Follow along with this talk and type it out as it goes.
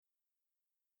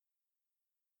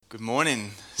Good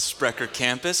morning, Sprecher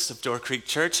campus of Door Creek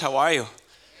Church. How are you?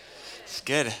 It's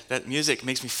good. That music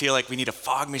makes me feel like we need a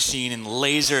fog machine and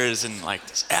lasers and like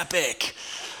this epic.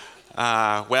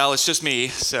 Well, it's just me.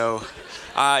 So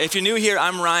if you're new here,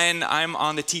 I'm Ryan. I'm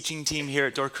on the teaching team here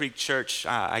at Door Creek Church.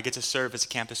 I get to serve as a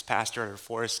campus pastor at our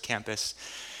Forest campus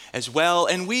as well.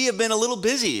 And we have been a little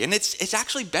busy, and it's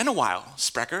actually been a while.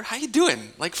 Sprecher, how you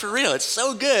doing? Like, for real, it's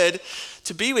so good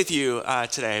to be with you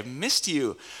today. I missed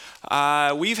you.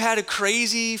 We've had a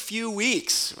crazy few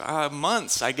weeks,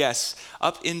 months, I guess,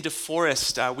 up in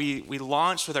DeForest. We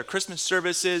launched with our Christmas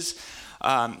services.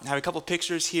 Have a couple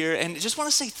pictures here, and just want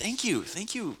to say thank you.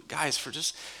 Thank you, guys, for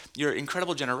just your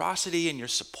incredible generosity and your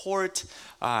support,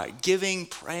 giving,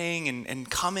 praying, and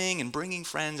coming and bringing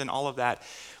friends and all of that.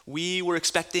 We were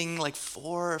expecting like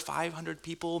 400 or 500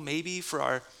 people maybe for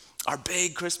our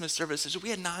big Christmas services. We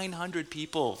had 900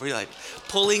 people. We were like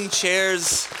pulling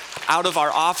chairs out of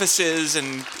our offices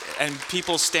and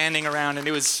people standing around, and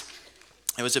it was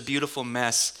a beautiful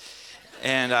mess.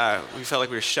 And we felt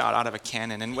like we were shot out of a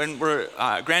cannon. And when we're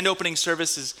grand opening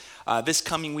services this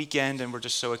coming weekend, and we're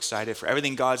just so excited for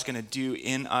everything God's going to do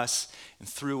in us and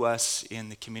through us in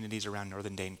the communities around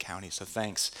Northern Dane County. So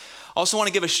thanks. Also want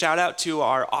to give a shout out to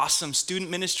our awesome student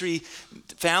ministry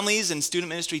families and student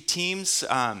ministry teams.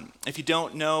 If you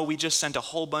don't know, we just sent a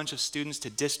whole bunch of students to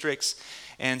districts.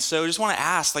 And so just want to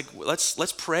ask, like,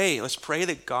 let's pray. Let's pray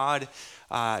that God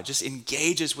just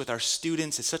engages with our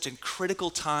students. It's such a critical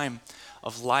time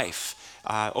of life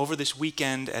over this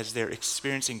weekend as they're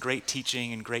experiencing great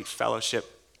teaching and great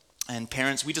fellowship. And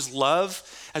parents, we just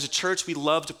love, as a church, we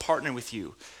love to partner with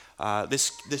you.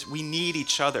 We need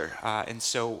each other, and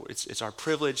so it's our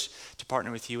privilege to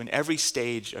partner with you in every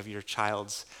stage of your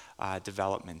child's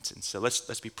development. And so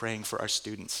let's be praying for our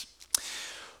students.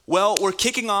 Well, we're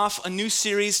kicking off a new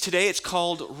series today. It's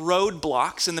called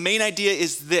Roadblocks, and the main idea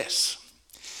is this: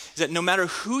 is that no matter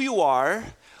who you are,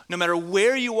 no matter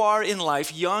where you are in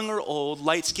life, young or old,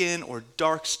 light skin or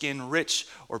dark skin, rich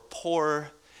or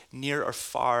poor, near or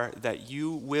far, that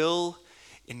we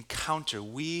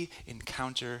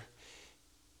encounter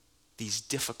these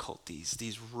difficulties,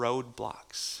 these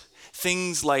roadblocks,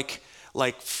 things like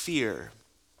fear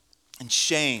and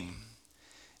shame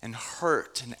and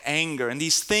hurt and anger, and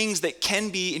these things that can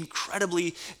be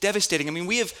incredibly devastating. I mean,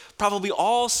 we have probably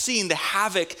all seen the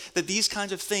havoc that these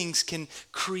kinds of things can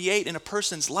create in a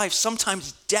person's life,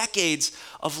 sometimes decades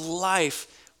of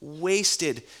life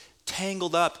wasted,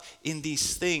 tangled up in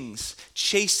these things,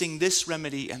 chasing this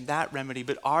remedy and that remedy.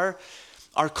 But our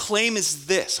claim is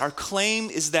this. Our claim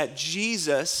is that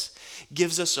Jesus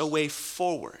gives us a way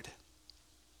forward.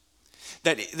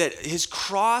 That his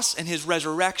cross and his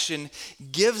resurrection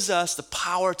gives us the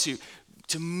power to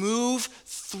move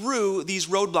through these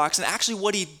roadblocks. And actually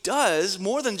what he does,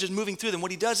 more than just moving through them, what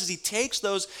he does is he takes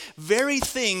those very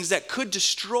things that could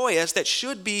destroy us, that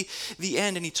should be the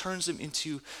end, and he turns them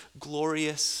into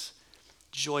glorious,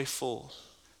 joyful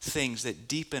things that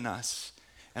deepen us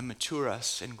and mature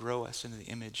us and grow us into the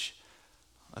image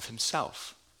of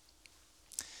himself.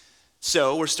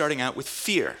 So we're starting out with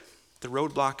fear. The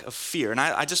roadblock of fear. And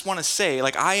I just want to say,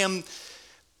 like, I am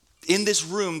in this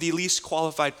room the least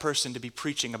qualified person to be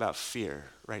preaching about fear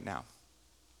right now.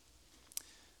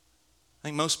 I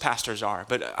think most pastors are,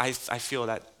 but I feel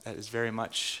that is very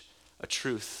much a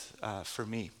truth for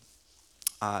me.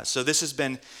 So this has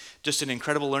been just an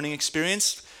incredible learning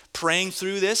experience, praying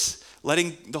through this,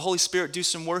 letting the Holy Spirit do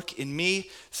some work in me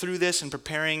through this and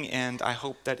preparing, and I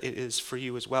hope that it is for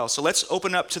you as well. So let's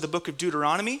open up to the book of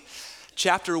Deuteronomy.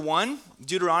 Chapter 1,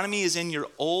 Deuteronomy is in your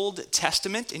Old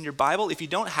Testament in your Bible. If you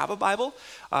don't have a Bible,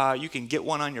 you can get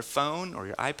one on your phone or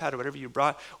your iPad or whatever you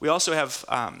brought. We also have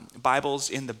Bibles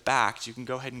in the back, so you can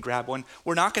go ahead and grab one.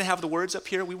 We're not going to have the words up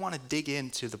here. We want to dig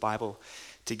into the Bible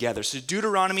together. So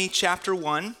Deuteronomy chapter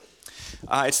 1,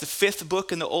 it's the fifth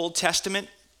book in the Old Testament.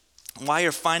 While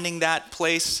you're finding that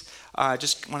place,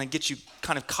 just want to get you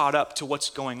kind of caught up to what's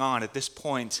going on at this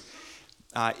point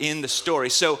in the story.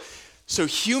 So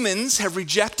humans have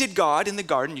rejected God in the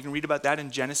garden. You can read about that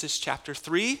in Genesis chapter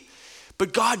 3.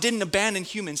 But God didn't abandon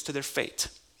humans to their fate.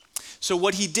 So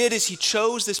what he did is he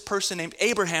chose this person named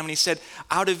Abraham, and he said,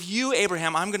 out of you,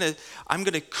 Abraham, I'm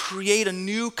gonna create a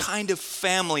new kind of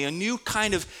family, a new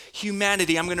kind of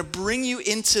humanity. I'm gonna bring you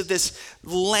into this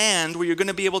land where you're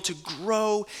gonna be able to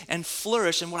grow and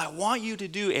flourish. And what I want you to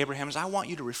do, Abraham, is I want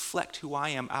you to reflect who I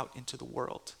am out into the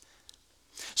world,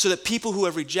 so that people who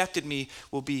have rejected me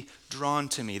will be drawn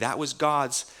to me. That was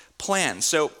God's plan.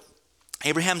 So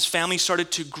Abraham's family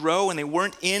started to grow, and they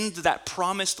weren't in that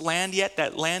promised land yet,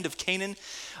 that land of Canaan.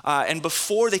 And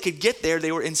before they could get there,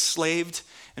 they were enslaved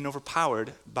and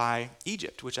overpowered by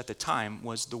Egypt, which at the time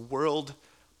was the world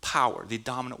power, the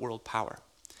dominant world power.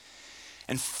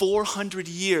 And 400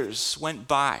 years went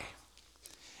by,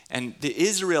 and the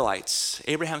Israelites,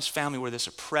 Abraham's family, were this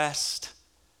oppressed,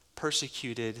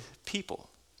 persecuted people.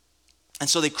 And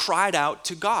so they cried out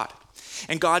to God.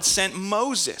 And God sent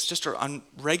Moses, just a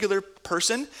regular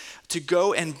person, to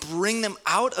go and bring them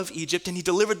out of Egypt, and he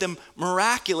delivered them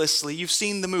miraculously. You've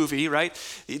seen the movie, right?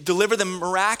 He delivered them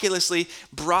miraculously,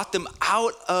 brought them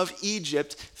out of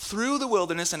Egypt through the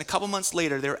wilderness, and a couple months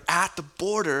later, they're at the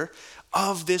border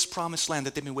of this promised land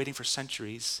that they've been waiting for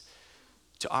centuries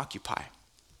to occupy.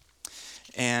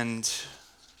 And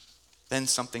then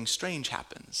something strange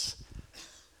happens.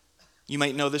 You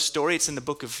might know this story. It's in the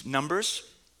book of Numbers.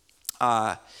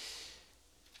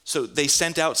 So they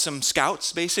sent out some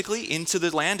scouts, basically, into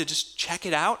the land to just check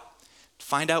it out,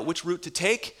 find out which route to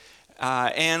take.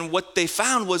 And what they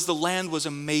found was the land was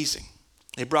amazing.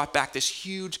 They brought back this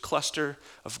huge cluster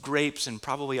of grapes and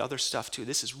probably other stuff too.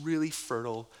 This is really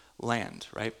fertile land,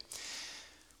 right?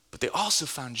 But they also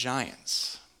found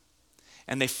giants.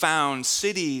 And they found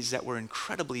cities that were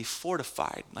incredibly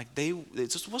fortified. Like it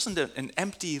just wasn't an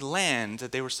empty land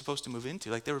that they were supposed to move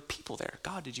into. Like there were people there.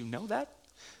 God, did you know that?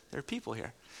 There are people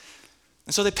here.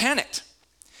 And so they panicked.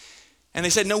 And they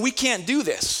said, no, we can't do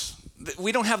this.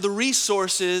 We don't have the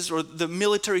resources or the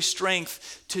military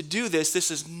strength to do this.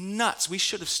 This is nuts. We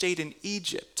should have stayed in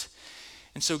Egypt.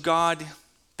 And so God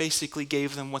basically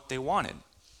gave them what they wanted.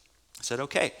 He said,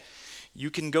 okay, you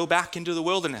can go back into the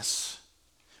wilderness.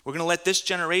 We're going to let this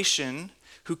generation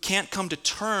who can't come to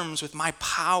terms with my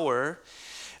power,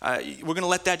 we're going to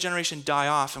let that generation die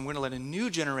off, and we're going to let a new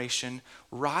generation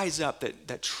rise up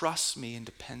that trusts me and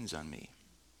depends on me.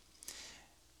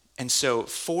 And so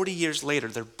 40 years later,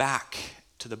 they're back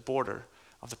to the border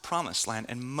of the promised land,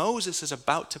 and Moses is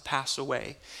about to pass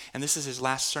away, and this is his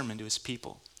last sermon to his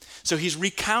people. So he's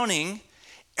recounting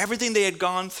everything they had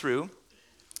gone through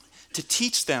to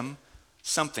teach them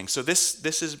something. So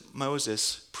this is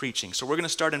Moses preaching. So we're going to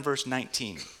start in verse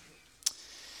 19. It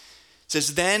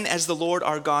says, "Then as the Lord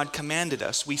our God commanded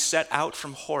us, we set out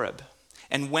from Horeb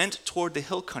and went toward the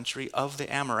hill country of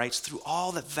the Amorites through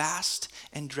all the vast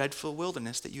and dreadful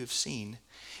wilderness that you have seen.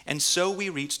 And so we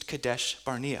reached Kadesh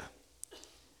Barnea.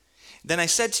 Then I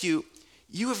said to you,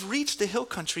 you have reached the hill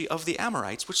country of the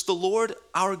Amorites, which the Lord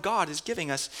our God is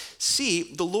giving us.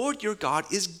 See, the Lord your God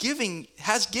has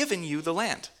given you the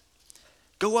land.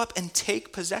 Go up and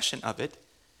take possession of it,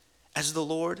 as the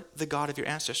Lord, the God of your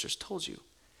ancestors, told you.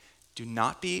 Do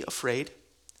not be afraid.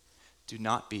 Do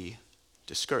not be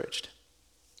discouraged."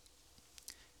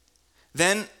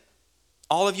 Then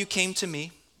all of you came to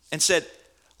me and said,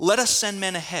 "Let us send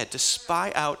men ahead to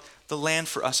spy out the land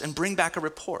for us and bring back a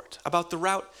report about the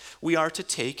route we are to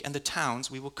take and the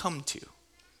towns we will come to."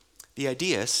 The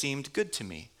idea seemed good to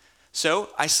me.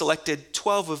 So I selected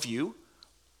 12 of you,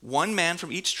 one man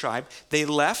from each tribe. They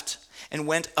left and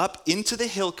went up into the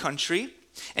hill country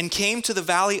and came to the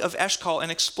valley of Eshcol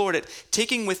and explored it,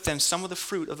 taking with them some of the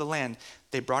fruit of the land.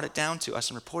 They brought it down to us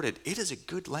and reported, "It is a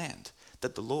good land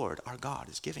that the Lord our God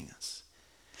is giving us."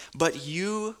 But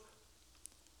you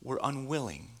were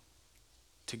unwilling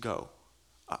to go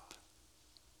up.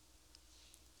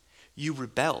 You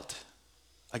rebelled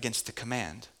against the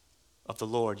command of the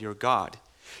Lord your God.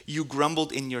 You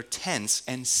grumbled in your tents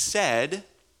and said,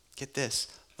 get this,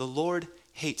 "The Lord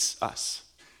hates us."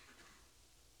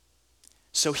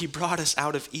 So he brought us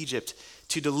out of Egypt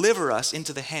to deliver us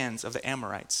into the hands of the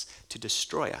Amorites to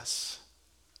destroy us.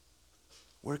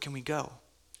 Where can we go?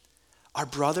 Our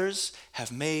brothers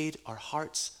have made our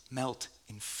hearts melt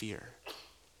in fear.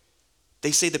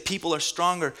 They say the people are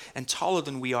stronger and taller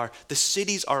than we are. The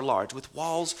cities are large with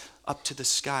walls up to the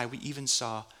sky. We even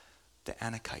saw the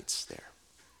Anakites there.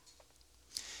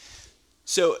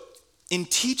 So in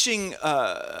teaching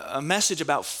a message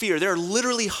about fear, there are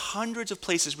literally hundreds of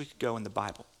places we could go in the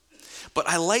Bible. But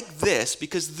I like this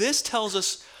because this tells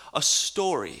us a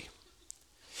story.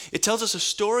 It tells us a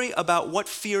story about what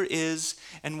fear is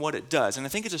and what it does. And I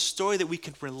think it's a story that we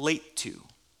can relate to.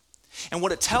 And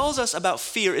what it tells us about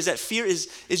fear is that fear is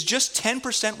just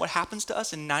 10% what happens to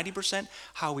us and 90%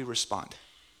 how we respond.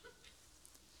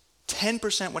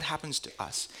 10% what happens to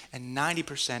us and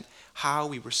 90% how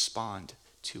we respond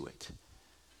to it.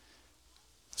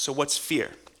 So what's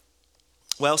fear?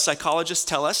 Well, psychologists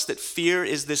tell us that fear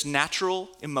is this natural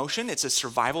emotion. It's a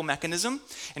survival mechanism.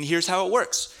 And here's how it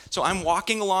works. So I'm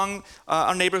walking along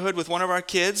our neighborhood with one of our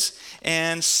kids,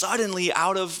 and suddenly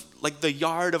out of the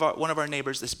yard of one of our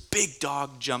neighbors, this big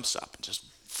dog jumps up and just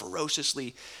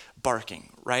ferociously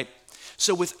barking, right?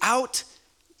 So without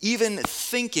even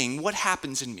thinking, what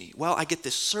happens in me? Well, I get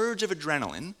this surge of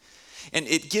adrenaline, and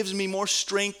it gives me more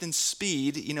strength and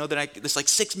speed, this like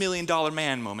 $6 million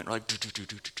man moment, like,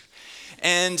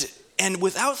 and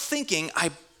without thinking,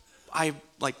 I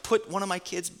like put one of my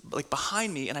kids like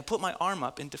behind me, and I put my arm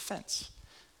up in defense.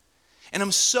 And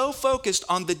I'm so focused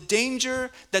on the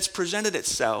danger that's presented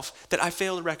itself that I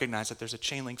fail to recognize that there's a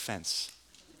chain link fence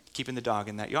keeping the dog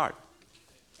in that yard.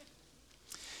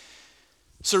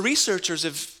 So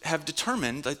researchers have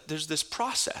determined that there's this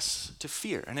process to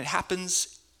fear, and it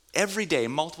happens every day,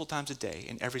 multiple times a day,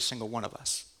 in every single one of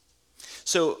us.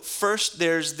 So first,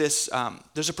 there's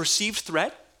a perceived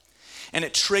threat, and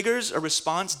it triggers a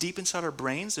response deep inside our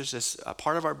brains. There's this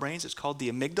part of our brains, it's called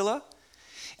the amygdala,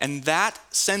 and that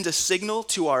sends a signal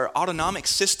to our autonomic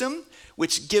system,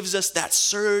 which gives us that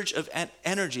surge of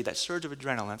energy, that surge of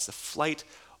adrenaline. That's the flight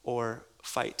or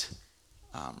fight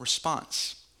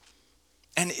response.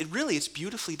 And it's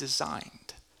beautifully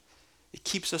designed. It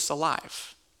keeps us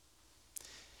alive.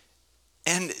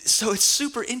 And so it's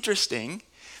super interesting.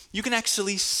 You can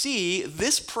actually see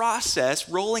this process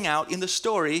rolling out in the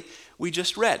story we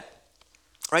just read.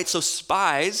 Right? So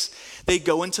spies, they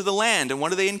go into the land, and what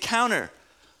do they encounter?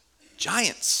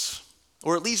 Giants,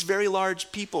 or at least very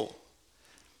large people.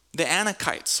 The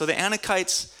Anakites. So the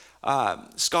Anakites,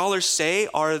 scholars say,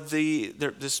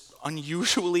 they're this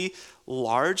unusually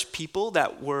large people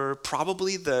that were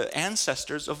probably the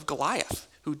ancestors of Goliath,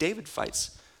 who David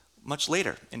fights much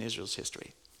later in Israel's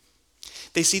history.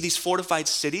 They see these fortified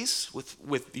cities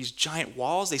with these giant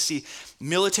walls. They see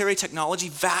military technology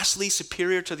vastly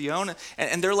superior to their own,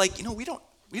 and they're like, we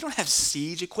don't have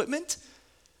siege equipment.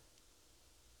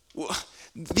 Well,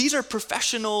 these are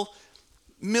professional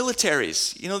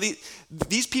militaries.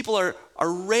 These people are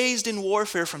raised in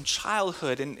warfare from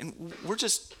childhood, and we're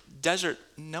just desert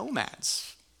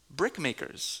nomads, brick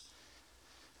makers.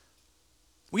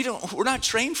 We're not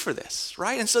trained for this,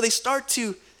 right? And so they start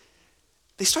to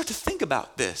think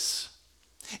about this.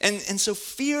 And so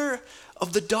fear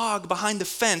of the dog behind the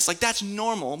fence, like that's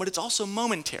normal, but it's also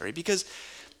momentary because,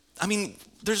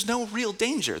 there's no real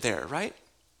danger there, right?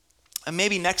 And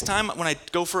maybe next time when I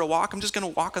go for a walk, I'm just going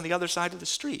to walk on the other side of the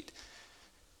street.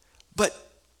 But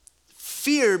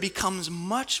fear becomes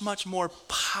much, much more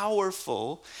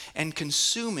powerful and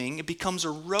consuming. It becomes a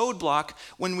roadblock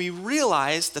when we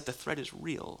realize that the threat is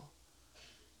real,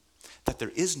 that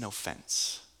there is no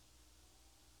fence,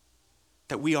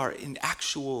 that we are in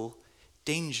actual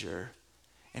danger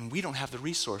and we don't have the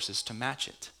resources to match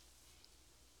it.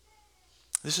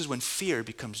 This is when fear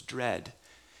becomes dread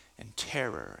and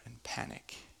terror and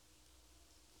panic.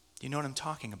 You know what I'm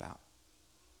talking about?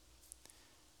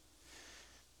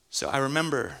 So I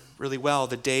remember really well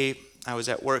the day I was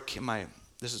at work,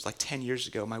 this is like 10 years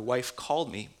ago, my wife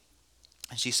called me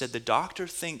and she said, the doctor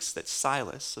thinks that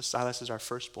Silas, so Silas is our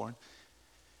firstborn,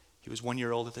 he was 1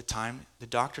 year old at the time, the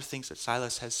doctor thinks that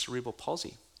Silas has cerebral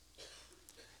palsy.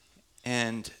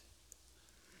 And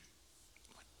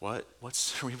what's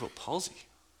cerebral palsy,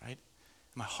 right?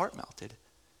 My heart melted.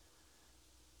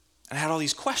 And I had all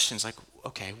these questions like,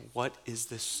 okay, what is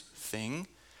this thing?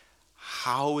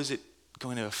 How is it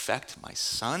going to affect my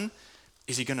son?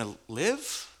 Is he going to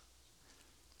live?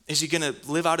 Is he going to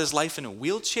live out his life in a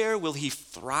wheelchair? Will he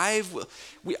thrive?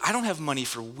 I don't have money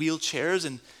for wheelchairs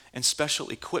and special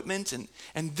equipment.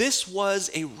 And this was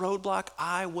a roadblock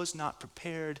I was not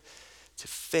prepared to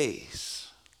face.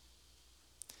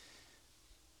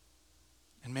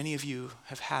 And many of you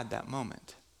have had that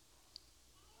moment.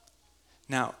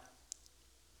 Now,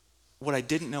 what I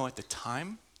didn't know at the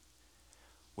time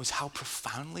was how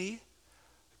profoundly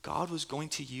God was going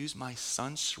to use my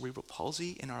son's cerebral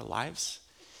palsy in our lives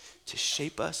to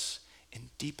shape us and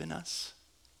deepen us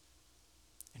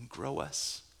and grow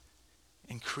us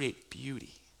and create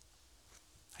beauty.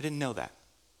 I didn't know that.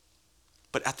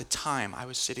 But at the time, I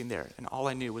was sitting there and all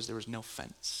I knew was there was no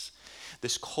fence.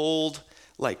 This cold,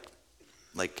 like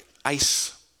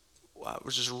ice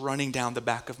was just running down the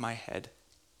back of my head,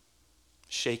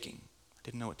 shaking. I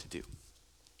didn't know what to do.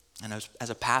 And as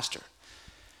a pastor,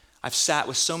 I've sat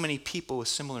with so many people with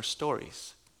similar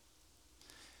stories.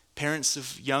 Parents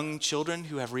of young children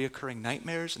who have reoccurring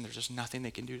nightmares and there's just nothing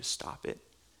they can do to stop it.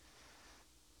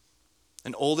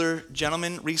 An older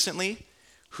gentleman recently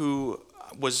who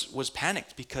was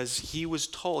panicked because he was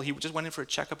told, he just went in for a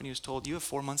checkup and he was told, you have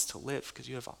 4 months to live because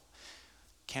you have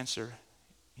cancer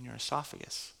in your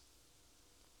esophagus.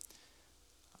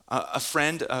 A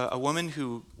friend, a woman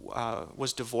who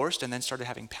was divorced and then started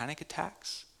having panic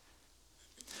attacks.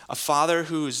 A father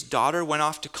whose daughter went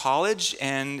off to college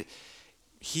and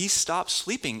he stopped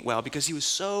sleeping well because he was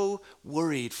so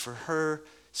worried for her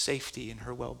safety and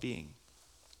her well-being.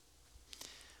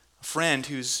 A friend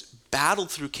who's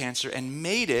battled through cancer and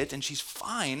made it, and she's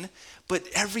fine, but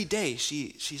every day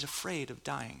she's afraid of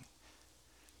dying.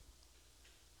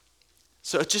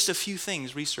 So just a few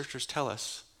things researchers tell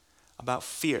us about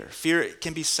fear. Fear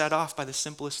can be set off by the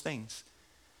simplest things.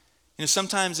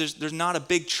 Sometimes there's not a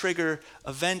big trigger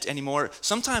event anymore.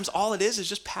 Sometimes all it is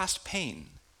just past pain.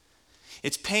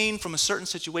 It's pain from a certain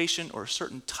situation or a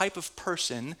certain type of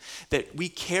person that we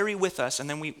carry with us, and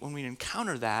then when we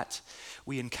encounter that,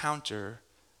 we encounter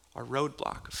our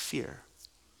roadblock of fear.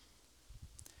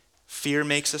 Fear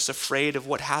makes us afraid of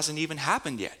what hasn't even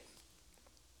happened yet.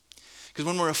 Because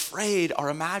when we're afraid, our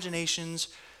imaginations,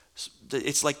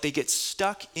 it's like they get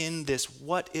stuck in this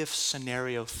what-if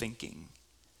scenario thinking.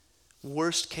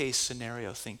 Worst case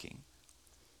scenario thinking.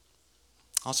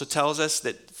 Also tells us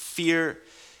that fear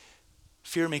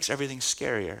makes everything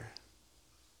scarier.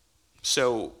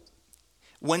 So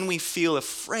when we feel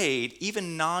afraid,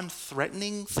 even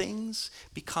non-threatening things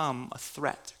become a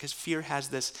threat, because fear has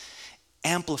this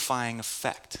amplifying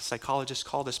effect. Psychologists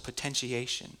call this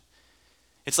potentiation.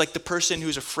 It's like the person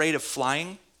who's afraid of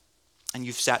flying, and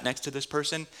you've sat next to this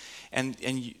person, and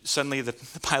suddenly the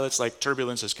pilot's like,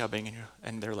 turbulence is coming,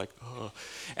 and they're like, oh.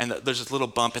 And there's this little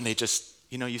bump, and they just,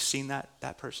 you've seen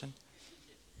that person?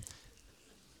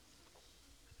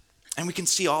 And we can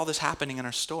see all this happening in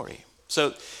our story.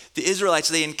 So the Israelites,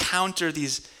 they encounter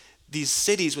these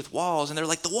cities with walls, and they're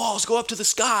like, the walls go up to the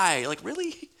sky. Like,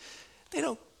 really? They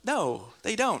don't. No,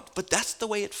 they don't. But that's the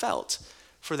way it felt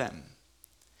for them.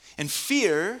 And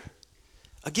fear,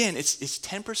 again, it's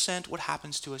 10% what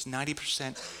happens to us,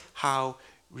 90% how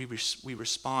we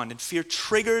respond. And fear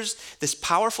triggers this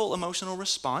powerful emotional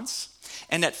response.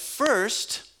 And at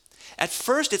first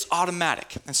it's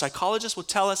automatic. And psychologists will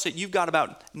tell us that you've got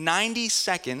about 90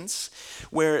 seconds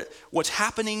where what's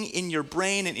happening in your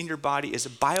brain and in your body is a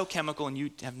biochemical, and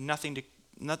you have nothing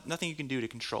you can do to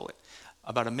control it.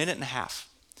 About a minute and a half.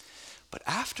 But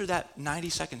after that 90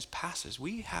 seconds passes,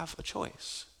 we have a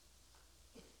choice.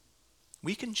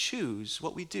 We can choose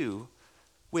what we do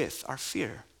with our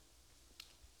fear.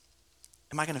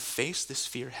 Am I going to face this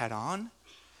fear head on?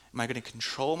 Am I going to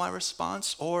control my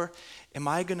response? Or am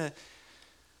I going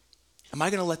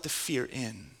to let the fear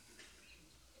in?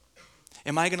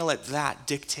 Am I going to let that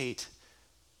dictate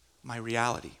my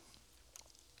reality?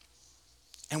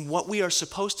 And what we are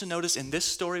supposed to notice in this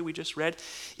story we just read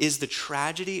is the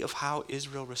tragedy of how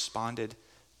Israel responded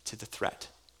to the threat.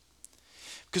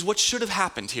 Because what should have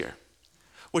happened here?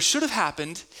 What should have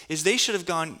happened is they should have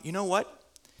gone, you know what?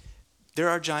 There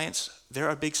are giants. There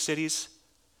are big cities.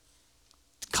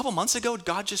 A couple months ago,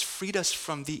 God just freed us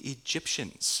from the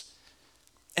Egyptians.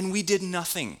 And we did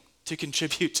nothing to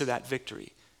contribute to that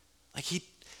victory. Like, he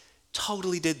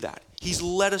totally did that. He's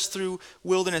led us through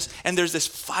wilderness, and there's this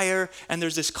fire and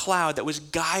there's this cloud that was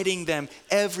guiding them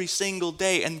every single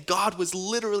day. And God was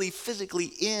literally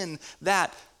physically in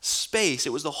that space.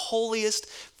 It was the holiest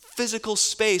physical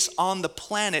space on the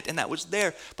planet, and that was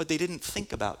there, but they didn't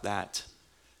think about that.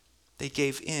 They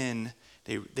gave in.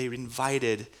 They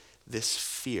invited this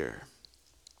fear.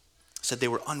 Said they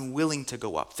were unwilling to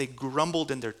go up. They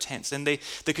grumbled in their tents. And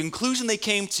the conclusion they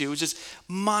came to was just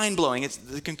mind-blowing.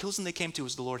 The conclusion they came to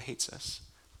was the Lord hates us.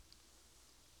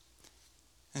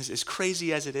 As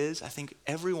crazy as it is, I think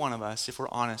every one of us, if we're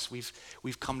honest,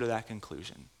 we've come to that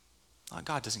conclusion. Oh,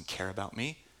 God doesn't care about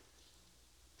me.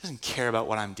 He doesn't care about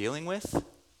what I'm dealing with.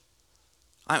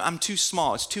 I'm too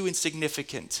small. It's too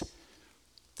insignificant.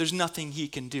 There's nothing he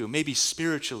can do. Maybe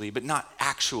spiritually, but not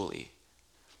actually.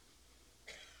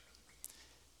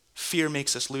 Fear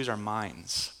makes us lose our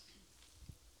minds.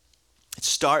 It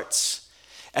starts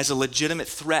as a legitimate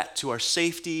threat to our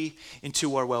safety and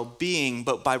to our well-being,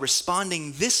 but by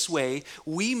responding this way,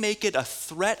 we make it a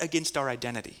threat against our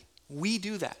identity. We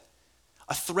do that.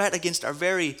 A threat against our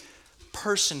very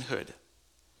personhood.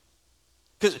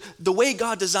 Because the way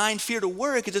God designed fear to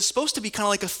work, it is supposed to be kind of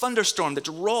like a thunderstorm that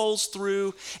rolls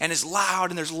through and is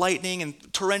loud and there's lightning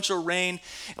and torrential rain,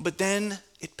 but then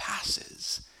it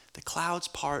passes. The clouds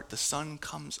part, the sun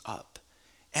comes up,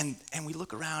 and we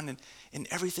look around and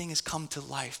everything has come to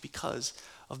life because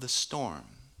of the storm.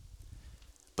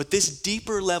 But this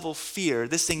deeper level fear,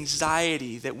 this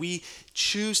anxiety that we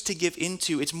choose to give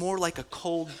into, it's more like a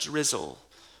cold drizzle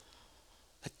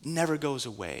that never goes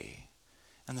away.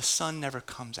 And the sun never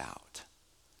comes out.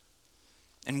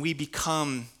 And we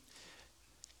become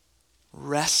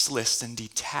restless and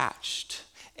detached,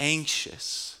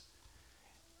 anxious.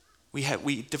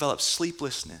 We develop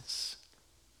sleeplessness.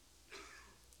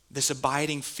 This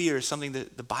abiding fear is something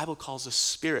that the Bible calls a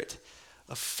spirit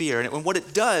of fear. And what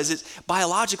it does is,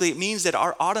 biologically, it means that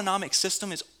our autonomic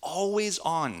system is always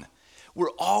on.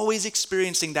 We're always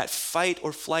experiencing that fight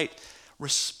or flight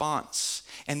response.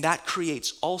 And that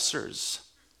creates ulcers.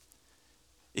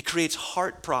 It creates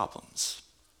heart problems.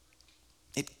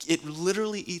 It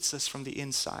literally eats us from the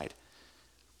inside.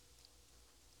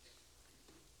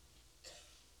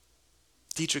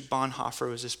 Dietrich Bonhoeffer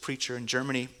was this preacher in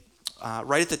Germany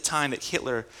right at the time that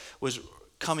Hitler was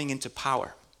coming into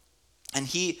power. And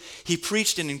he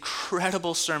preached an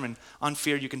incredible sermon on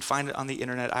fear. You can find it on the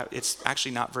internet. It's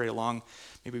actually not very long.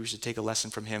 Maybe we should take a lesson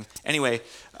from him. Anyway,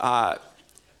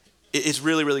 it's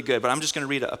really, really good. But I'm just going to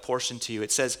read a portion to you.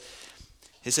 It says,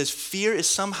 fear is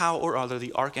somehow or other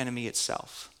the archenemy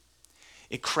itself.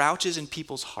 It crouches in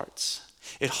people's hearts.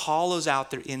 It hollows out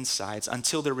their insides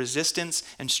until their resistance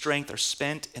and strength are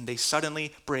spent and they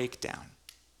suddenly break down.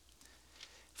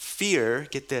 Fear,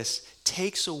 get this,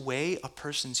 takes away a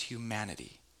person's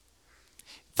humanity.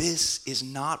 This is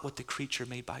not what the creature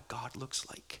made by God looks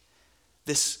like.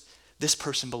 This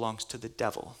person belongs to the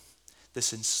devil,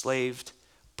 this enslaved,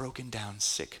 broken down,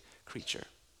 sick creature.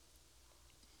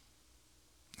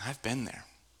 I've been there.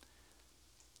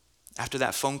 After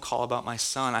that phone call about my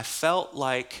son, I felt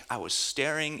like I was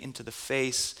staring into the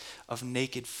face of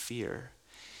naked fear.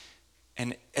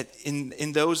 And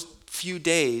in those few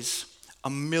days,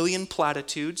 1 million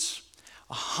platitudes,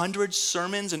 100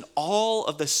 sermons, and all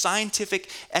of the scientific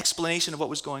explanation of what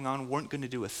was going on weren't going to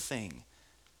do a thing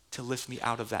to lift me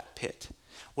out of that pit.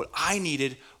 What I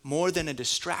needed, more than a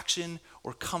distraction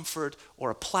or comfort or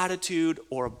a platitude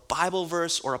or a Bible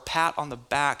verse or a pat on the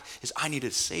back, is I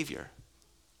needed a Savior.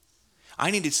 I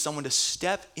needed someone to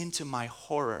step into my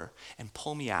horror and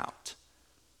pull me out.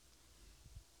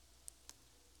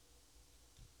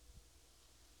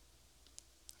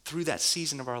 Through that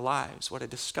season of our lives, what I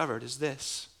discovered is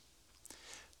this: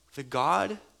 the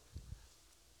God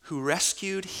who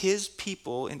rescued his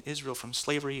people in Israel from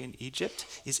slavery in Egypt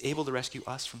is able to rescue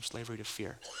us from slavery to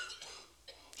fear.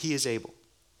 He is able.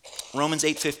 Romans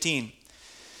 8:15.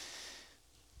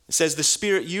 It says, the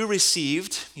Spirit you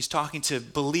received, he's talking to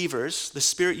believers, the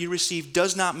Spirit you received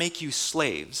does not make you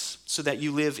slaves so that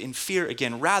you live in fear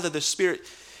again. Rather, the Spirit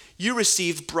you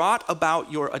received brought about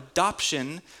your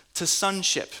adoption to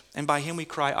sonship, and by him we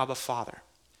cry, Abba, Father.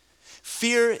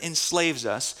 Fear enslaves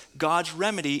us. God's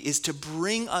remedy is to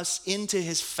bring us into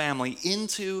his family,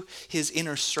 into his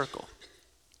inner circle.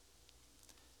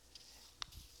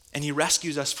 And he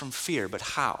rescues us from fear, but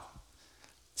how?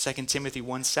 2 Timothy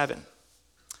 1:7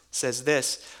 says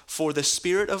this, for the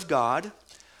Spirit of God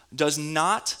does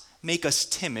not make us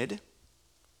timid,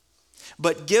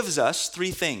 but gives us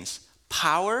 3 things: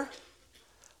 power,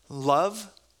 love,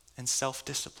 and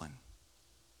self-discipline.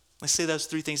 Let's say those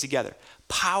 3 things together.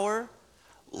 Power,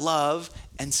 love,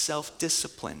 and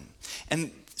self-discipline.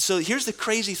 And so here's the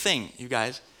crazy thing, you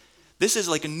guys. This is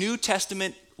like a New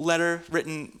Testament letter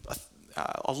written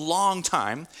a long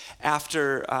time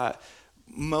after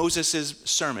Moses'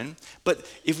 sermon. But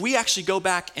if we actually go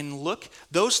back and look,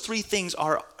 those 3 things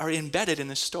are embedded in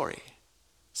this story.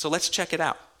 So let's check it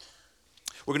out.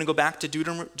 We're going to go back to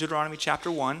Deuteronomy chapter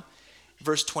 1,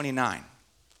 verse 29.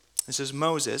 This is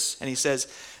Moses, and he says,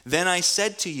 then I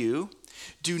said to you,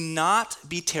 do not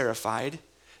be terrified,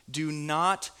 do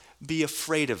not be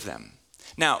afraid of them.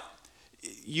 Now,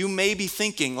 you may be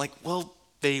thinking, like, well,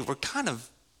 they were kind of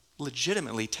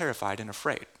legitimately terrified and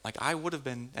afraid. Like I would have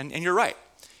been, and you're right.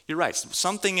 You're right.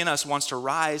 Something in us wants to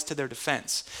rise to their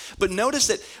defense. But notice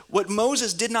that what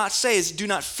Moses did not say is do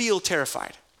not feel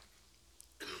terrified.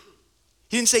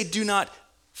 He didn't say do not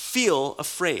feel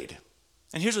afraid.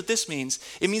 And here's what this means.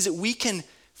 It means that we can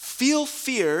feel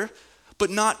fear, but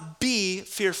not be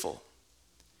fearful.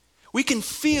 We can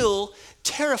feel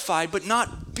terrified, but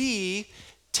not be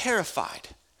terrified.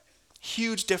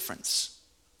 Huge difference.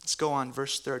 Let's go on,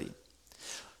 verse 30.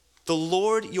 The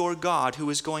Lord your God, who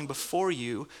is going before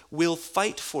you, will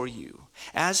fight for you,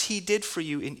 as he did for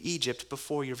you in Egypt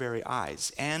before your very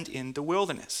eyes, and in the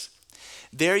wilderness.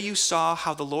 There you saw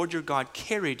how the Lord your God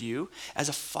carried you, as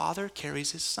a father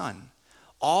carries his son,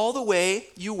 all the way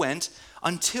you went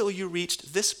until you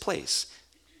reached this place.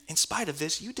 In spite of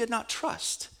this, you did not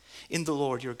trust in the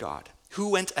Lord your God, who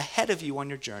went ahead of you on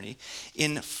your journey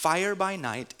in fire by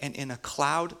night and in a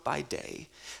cloud by day,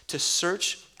 to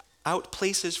search out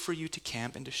places for you to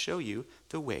camp and to show you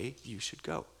the way you should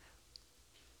go.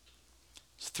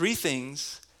 3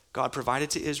 things God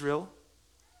provided to Israel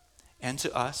and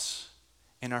to us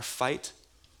in our fight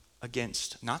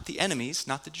against, not the enemies,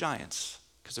 not the giants,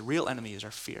 because the real enemy is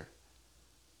our fear.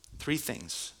 3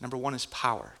 things. Number 1 is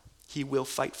power. He will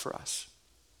fight for us.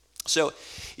 So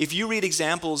if you read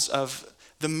examples of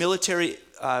the military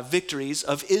victories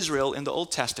of Israel in the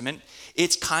Old Testament,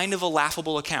 it's kind of a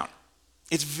laughable account.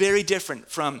 It's very different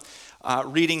from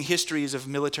reading histories of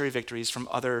military victories from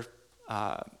other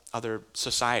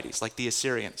societies, like the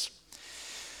Assyrians.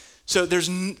 So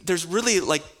there's really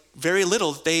like very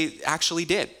little they actually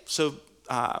did. So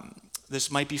this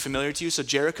might be familiar to you. So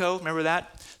Jericho, remember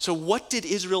that? So what did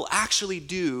Israel actually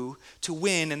do to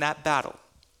win in that battle?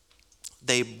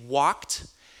 They walked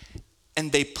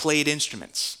and they played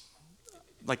instruments,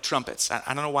 like trumpets. I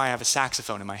don't know why I have a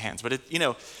saxophone in my hands, but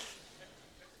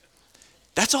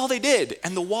that's all they did.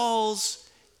 And the walls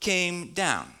came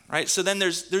down, right? So then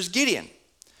there's Gideon.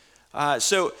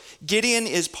 So Gideon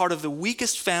is part of the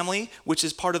weakest family, which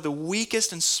is part of the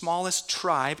weakest and smallest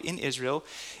tribe in Israel.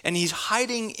 And he's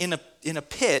hiding in a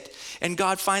pit, and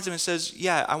God finds him and says,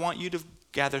 yeah, I want you to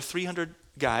gather 300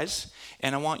 guys,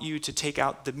 and I want you to take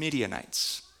out the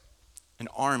Midianites, an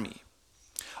army.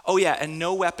 Oh yeah, and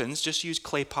no weapons, just use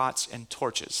clay pots and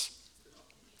torches.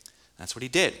 That's what he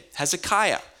did.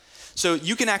 Hezekiah. So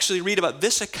you can actually read about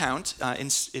this account.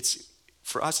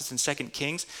 For us, it's in 2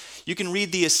 Kings. You can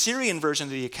read the Assyrian version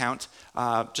of the account.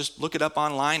 Just look it up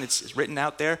online. It's written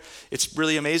out there. It's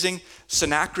really amazing.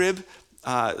 Sennacherib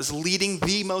is leading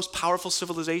the most powerful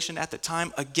civilization at the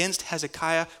time against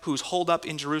Hezekiah, who's holed up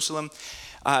in Jerusalem.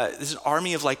 There's an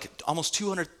army of like almost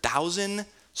 200,000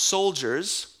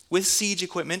 soldiers with siege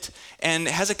equipment. And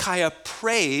Hezekiah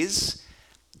prays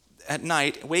at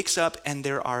night, wakes up, and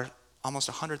there are almost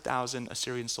 100,000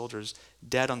 Assyrian soldiers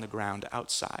dead on the ground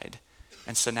outside.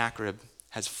 And Sennacherib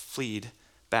has fled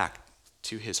back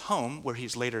to his home, where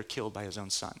he's later killed by his own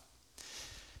son.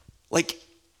 Like,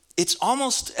 it's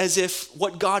almost as if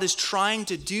what God is trying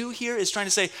to do here is trying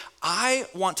to say, I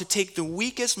want to take the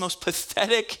weakest, most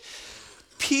pathetic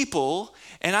people,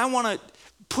 and I want to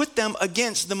put them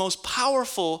against the most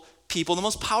powerful people, the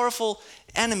most powerful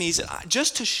enemies,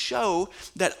 just to show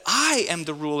that I am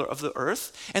the ruler of the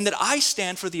earth and that I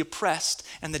stand for the oppressed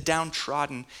and the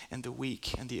downtrodden and the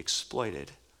weak and the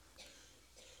exploited.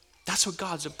 That's what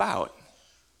God's about.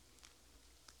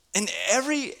 And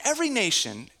every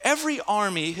nation, every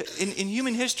army in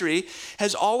human history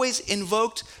has always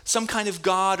invoked some kind of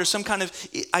God or some kind of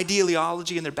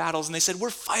ideology in their battles, and they said, we're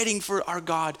fighting for our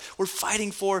God. We're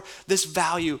fighting for this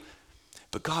value.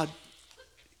 But God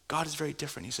is very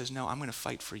different. He says, no, I'm going to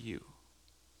fight for you.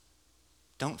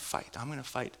 Don't fight. I'm going to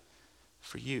fight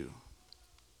for you.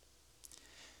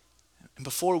 And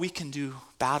before we can do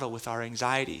battle with our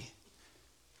anxiety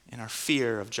and our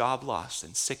fear of job loss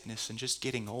and sickness and just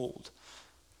getting old,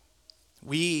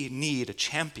 we need a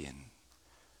champion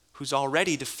who's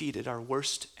already defeated our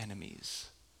worst enemies,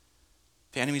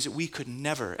 the enemies that we could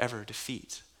never, ever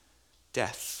defeat: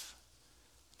 death,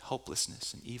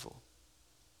 hopelessness, and evil.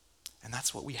 And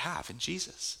that's what we have in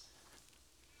Jesus.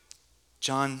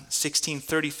 John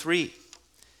 16:33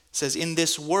 says, in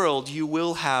this world you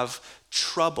will have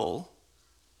trouble,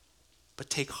 but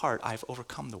take heart, I've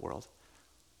overcome the world.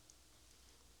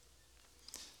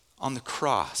 On the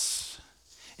cross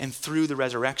and through the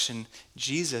resurrection,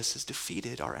 Jesus has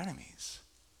defeated our enemies.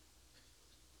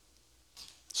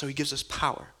 So he gives us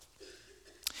power.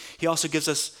 He also gives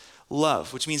us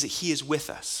love, which means that he is with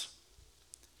us.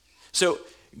 So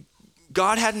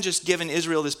God hadn't just given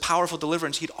Israel this powerful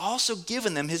deliverance, he'd also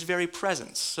given them his very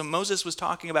presence. So Moses was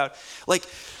talking about, like,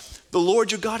 the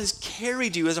Lord your God has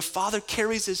carried you as a father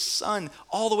carries his son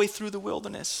all the way through the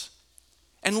wilderness.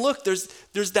 And look,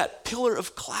 there's that pillar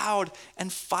of cloud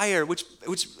and fire, which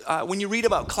when you read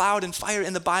about cloud and fire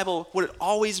in the Bible, what it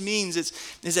always means is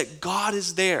that God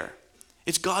is there.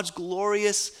 It's God's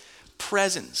glorious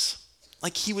presence.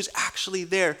 Like he was actually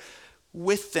there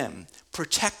with them,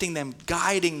 protecting them,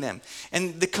 guiding them.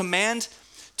 And the command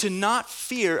to not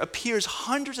fear appears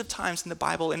hundreds of times in the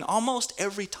Bible, and almost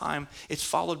every time it's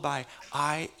followed by,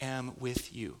 I am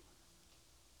with you.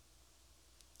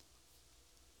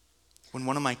 When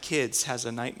one of my kids has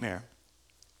a nightmare,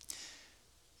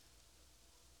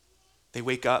 they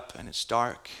wake up and it's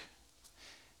dark,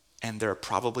 and there are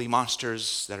probably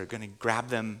monsters that are going to grab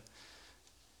them.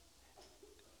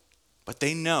 But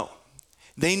they know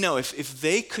if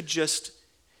they could just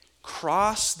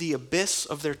cross the abyss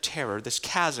of their terror, this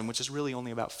chasm, which is really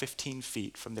only about 15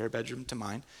 feet from their bedroom to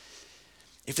mine,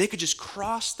 if they could just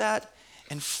cross that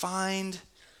and find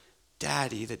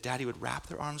Daddy, that Daddy would wrap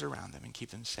their arms around them and keep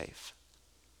them safe.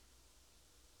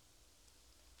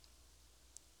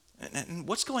 And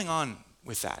what's going on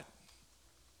with that?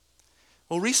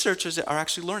 Well, researchers are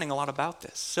actually learning a lot about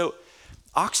this. So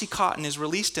oxytocin is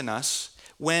released in us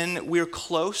when we're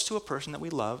close to a person that we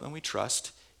love and we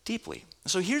trust deeply.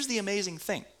 So here's the amazing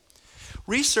thing.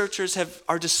 Researchers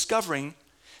are discovering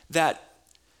that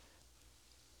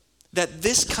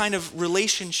this kind of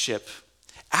relationship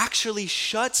actually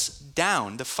shuts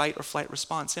down the fight or flight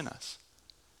response in us.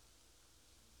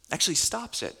 Actually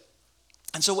stops it.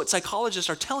 And so what psychologists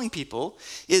are telling people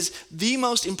is the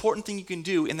most important thing you can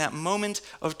do in that moment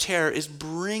of terror is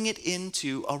bring it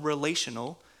into a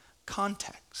relational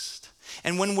context.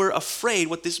 And when we're afraid,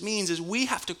 what this means is we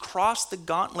have to cross the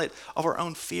gauntlet of our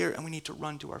own fear and we need to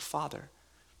run to our Father.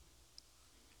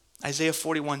 Isaiah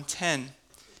 41:10,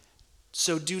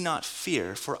 so do not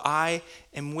fear, for I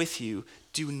am with you.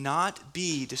 Do not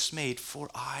be dismayed, for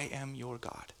I am your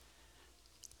God.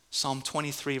 Psalm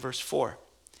 23 verse 4,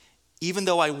 even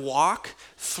though I walk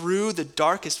through the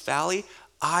darkest valley,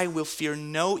 I will fear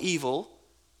no evil.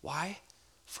 Why?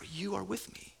 For you are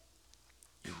with me.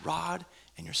 Your rod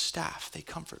and your staff, they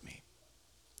comfort me.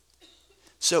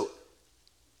 So,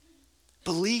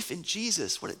 belief in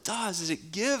Jesus, what it does is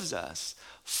it gives us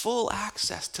full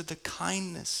access to the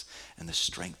kindness and the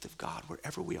strength of God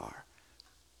wherever we are.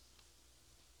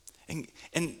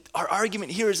 And our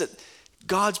argument here is that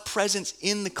God's presence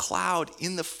in the cloud,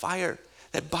 in the fire,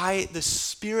 that by the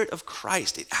Spirit of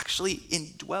Christ, it actually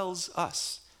indwells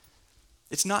us.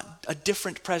 It's not a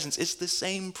different presence. It's the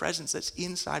same presence that's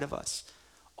inside of us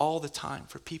all the time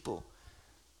for people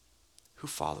who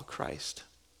follow Christ.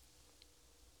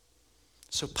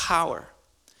 So power,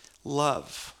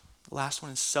 love. The last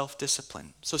one is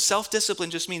self-discipline. So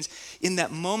self-discipline just means in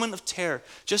that moment of terror,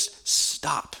 just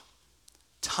stop,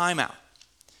 time out,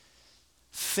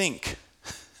 think.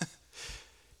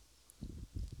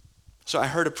 So I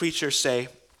heard a preacher say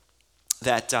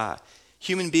that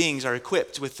human beings are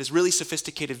equipped with this really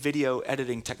sophisticated video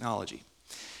editing technology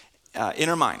in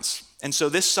our minds. And so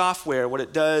this software, what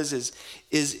it does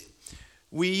is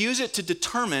we use it to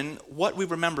determine what we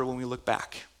remember when we look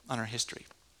back on our history.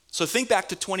 So think back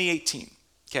to 2018,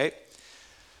 okay?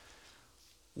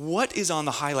 What is on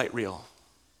the highlight reel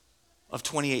of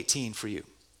 2018 for you?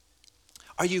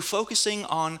 Are you focusing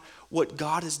on what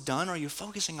God has done, or are you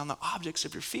focusing on the objects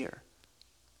of your fear?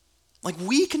 Like,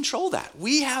 we control that.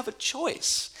 We have a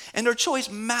choice, and our choice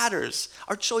matters.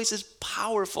 Our choice is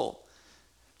powerful.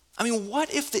 I mean,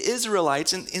 what if the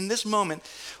Israelites in this moment,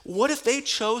 what if they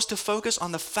chose to focus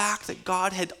on the fact that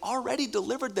God had already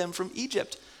delivered them from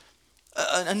Egypt,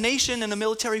 a nation and a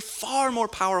military far more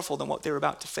powerful than what they were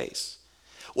about to face?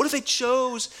 What if they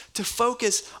chose to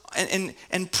focus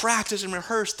and practice and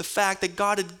rehearse the fact that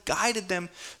God had guided them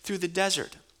through the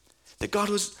desert, that God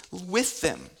was with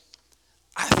them?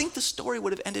 I think the story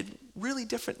would have ended really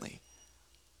differently.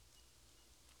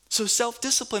 So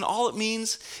self-discipline, all it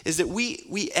means is that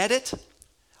we edit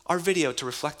our video to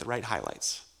reflect the right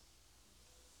highlights.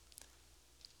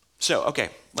 So, okay,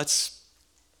 let's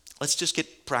just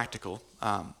get practical.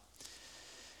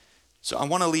 So I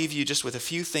want to leave you just with a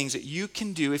few things that you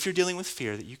can do if you're dealing with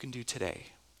fear that you can do today.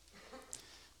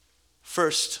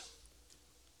 First,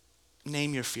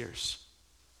 name your fears.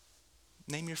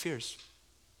 Name your fears.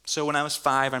 So when I was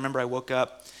 5, I remember I woke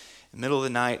up in the middle of the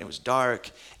night, it was dark,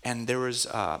 and there was,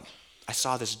 I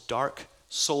saw this dark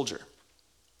soldier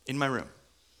in my room.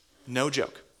 No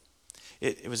joke.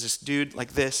 It was this dude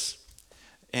like this,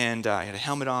 and he had a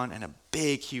helmet on and a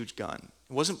big, huge gun.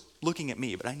 It wasn't looking at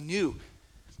me, but I knew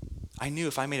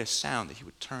if I made a sound that he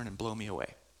would turn and blow me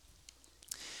away.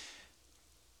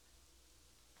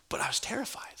 But I was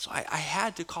terrified, so I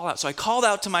had to call out. So I called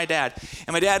out to my dad,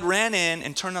 and my dad ran in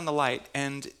and turned on the light,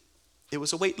 and it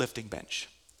was a weightlifting bench.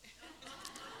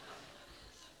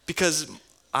 Because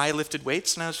I lifted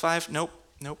weights when I was 5? Nope,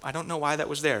 I don't know why that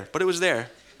was there, but it was there.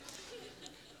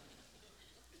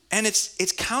 And it's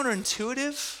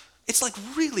counterintuitive. It's like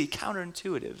really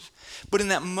counterintuitive. But in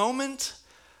that moment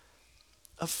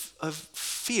of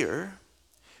fear,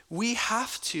 we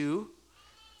have to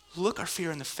look our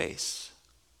fear in the face.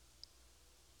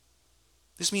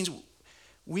 This means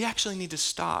we actually need to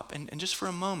stop and just for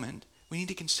a moment, we need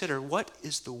to consider what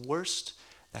is the worst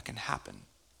that can happen.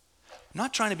 I'm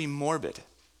not trying to be morbid.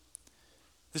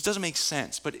 This doesn't make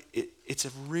sense, but it's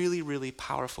a really, really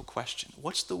powerful question.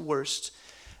 What's the worst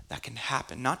that can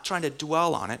happen? Not trying to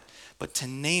dwell on it, but to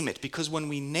name it. Because when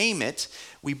we name it,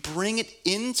 we bring it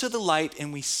into the light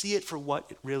and we see it for what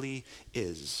it really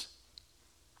is.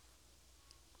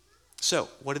 So,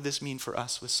 what did this mean for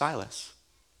us with Silas?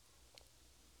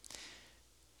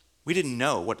 We didn't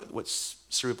know what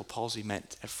cerebral palsy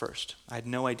meant at first. I had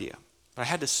no idea. But I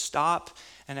had to stop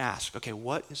and ask, okay,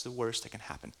 what is the worst that can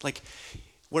happen? Like,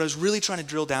 what I was really trying to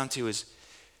drill down to is,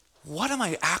 what am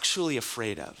I actually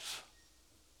afraid of?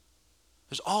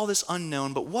 There's all this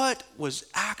unknown, but what was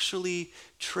actually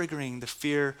triggering the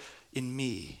fear in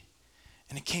me?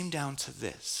 And it came down to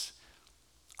this.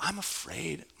 I'm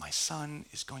afraid my son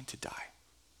is going to die.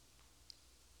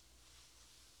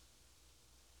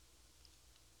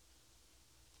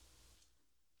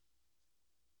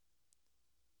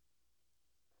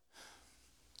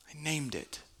 I named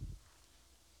it.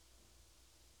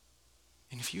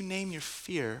 And if you name your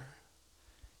fear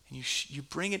and you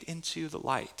bring it into the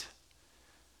light,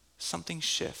 something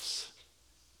shifts.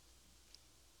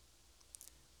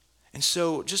 And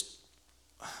so just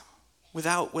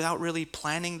without really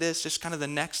planning this, just kind of the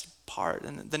next part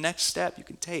and the next step you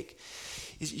can take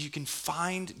is you can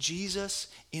find Jesus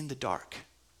in the dark.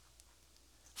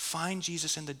 Find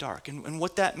Jesus in the dark. And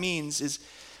what that means is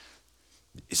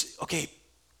okay,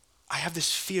 I have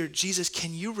this fear. Jesus,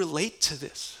 can you relate to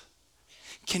this?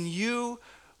 Can you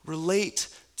relate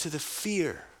to the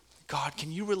fear? God,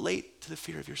 can you relate to the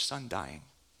fear of your son dying?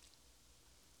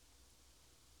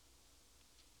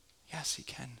 Yes, he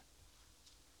can.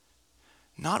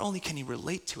 Not only can he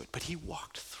relate to it, but he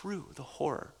walked through the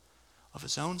horror of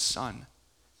his own son,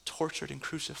 tortured and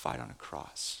crucified on a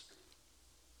cross.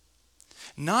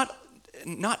 Not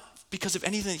because of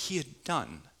anything that he had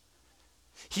done.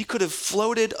 He could have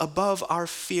floated above our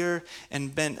fear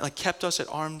and been kept us at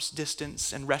arm's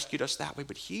distance and rescued us that way,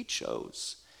 but he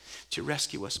chose to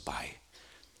rescue us by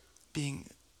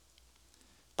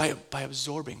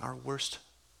absorbing our worst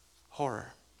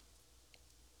horror.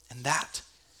 And that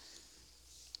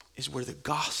is where the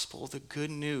gospel, the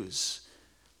good news,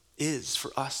 is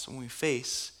for us when we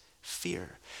face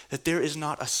fear. That there is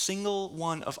not a single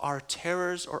one of our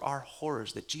terrors or our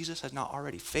horrors that Jesus has not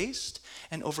already faced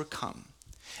and overcome.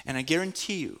 And I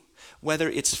guarantee you, whether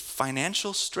it's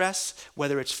financial stress,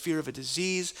 whether it's fear of a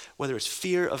disease, whether it's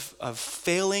fear of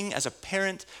failing as a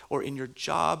parent or in your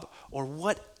job, or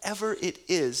whatever it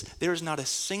is, there is not a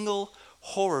single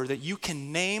horror that you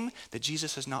can name that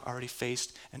Jesus has not already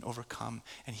faced and overcome,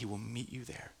 and he will meet you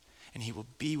there, and he will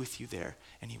be with you there,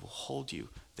 and he will hold you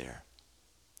there.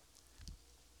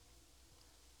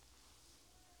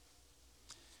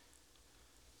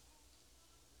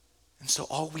 And so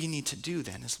all we need to do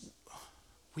then is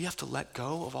we have to let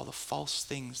go of all the false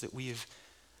things that we have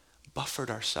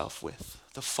buffered ourselves with,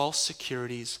 the false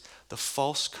securities, the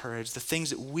false courage, the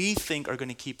things that we think are going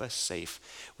to keep us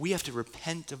safe. We have to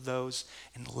repent of those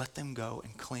and let them go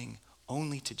and cling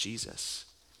only to Jesus.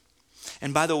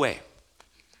 And by the way,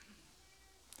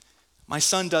 my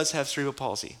son does have cerebral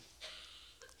palsy.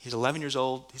 He's 11 years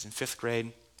old. He's in 5th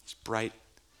grade. He's bright.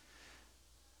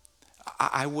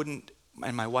 I wouldn't,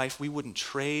 and my wife, we wouldn't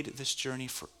trade this journey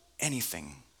for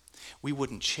anything. We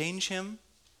wouldn't change him.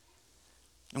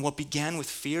 And what began with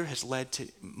fear has led to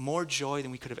more joy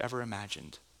than we could have ever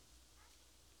imagined.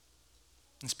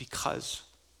 It's because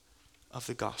of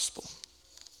the gospel.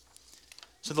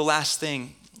 So the last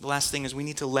thing is we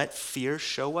need to let fear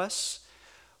show us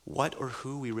what or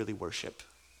who we really worship.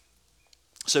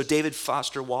 So David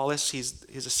Foster Wallace, he's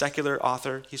a secular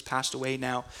author. He's passed away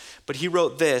now. But he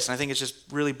wrote this, and I think it's just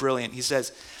really brilliant. He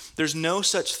says, "There's no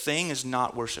such thing as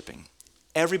not worshiping.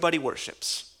 Everybody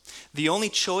worships. The only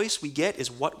choice we get is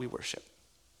what we worship."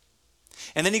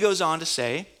 And then he goes on to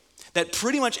say that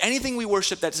pretty much anything we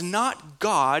worship that's not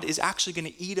God is actually going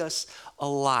to eat us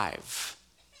alive.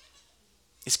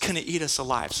 It's going to eat us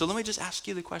alive. So let me just ask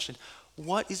you the question,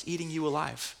 what is eating you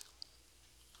alive?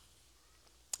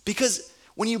 Because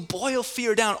when you boil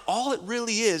fear down, all it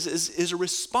really is a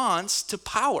response to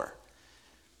power.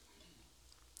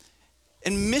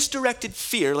 And misdirected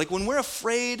fear, like when we're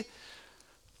afraid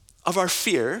of our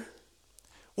fear,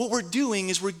 what we're doing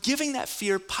is we're giving that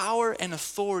fear power and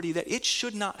authority that it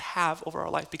should not have over our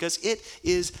life because it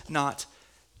is not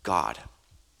God.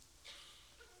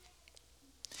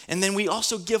 And then we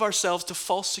also give ourselves to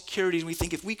false securities. And we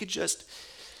think if we could just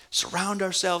surround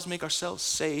ourselves, make ourselves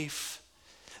safe,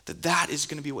 that is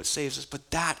going to be what saves us.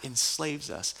 But that enslaves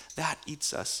us. That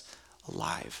eats us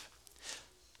alive.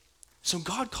 So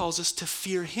God calls us to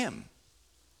fear him.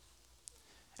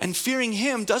 And fearing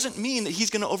him doesn't mean that he's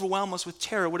going to overwhelm us with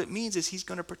terror. What it means is he's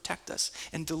going to protect us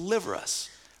and deliver us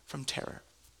from terror.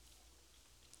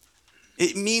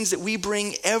 It means that we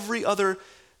bring every other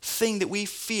thing that we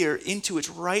fear into its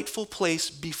rightful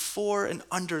place before and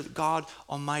under God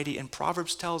Almighty. And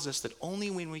Proverbs tells us that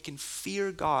only when we can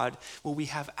fear God will we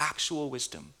have actual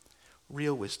wisdom,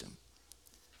 real wisdom.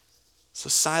 So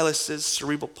Silas's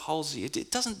cerebral palsy,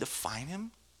 it doesn't define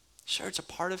him. Sure, it's a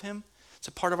part of him. It's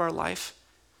a part of our life.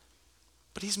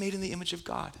 But he's made in the image of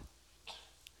God.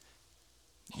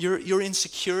 Your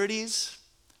insecurities,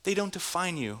 they don't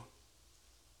define you.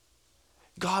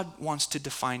 God wants to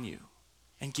define you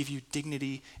and give you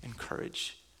dignity and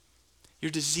courage. Your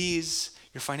disease,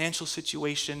 your financial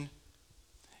situation,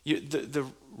 The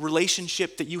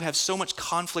relationship that you have so much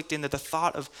conflict in that the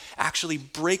thought of actually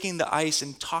breaking the ice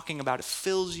and talking about it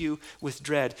fills you with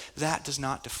dread, that does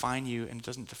not define you and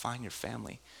doesn't define your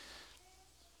family.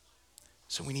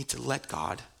 So we need to let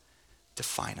God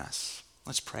define us.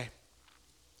 Let's pray.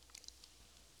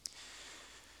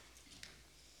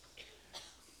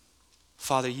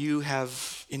 Father, you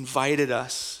have invited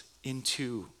us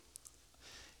into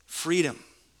freedom,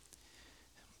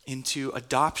 into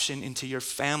adoption, into your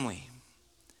family.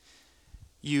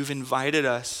 You've invited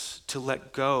us to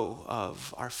let go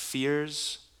of our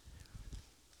fears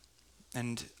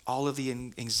and all of the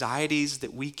anxieties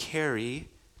that we carry,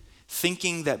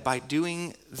 thinking that by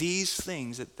doing these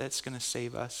things that's going to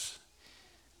save us.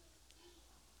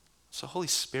 So Holy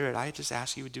Spirit, I just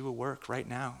ask you to do a work right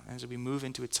now. As we move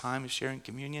into a time of sharing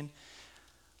communion,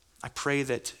 I pray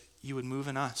that you would move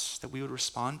in us, that we would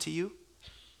respond to you,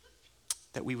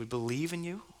 that we would believe in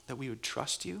you, that we would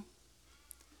trust you.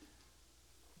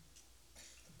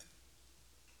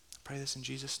 I pray this in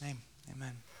Jesus' name.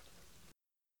 Amen.